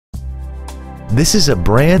This is a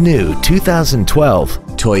brand new 2012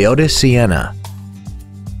 Toyota Sienna.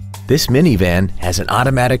 This minivan has an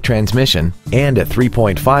automatic transmission and a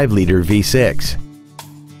 3.5-liter V6.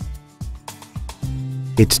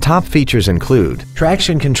 Its top features include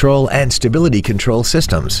traction control and stability control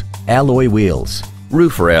systems, alloy wheels,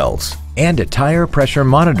 roof rails, and a tire pressure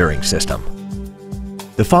monitoring system.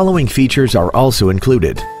 The following features are also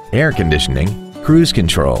included: air conditioning, cruise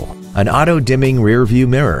control, an auto-dimming rear-view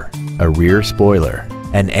mirror, a rear spoiler,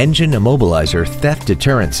 an engine immobilizer theft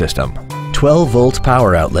deterrent system, 12-volt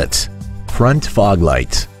power outlets, front fog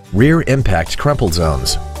lights, rear impact crumple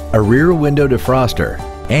zones, a rear window defroster,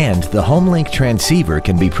 and the HomeLink transceiver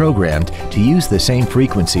can be programmed to use the same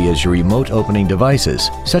frequency as your remote opening devices,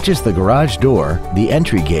 such as the garage door, the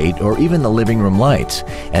entry gate, or even the living room lights,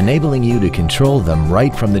 enabling you to control them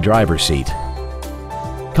right from the driver's seat.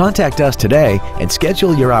 Contact us today and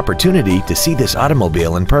schedule your opportunity to see this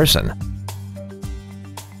automobile in person.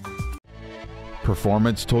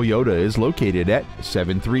 Performance Toyota is located at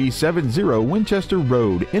 7370 Winchester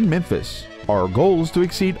Road in Memphis. Our goal is to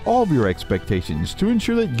exceed all of your expectations to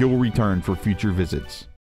ensure that you'll return for future visits.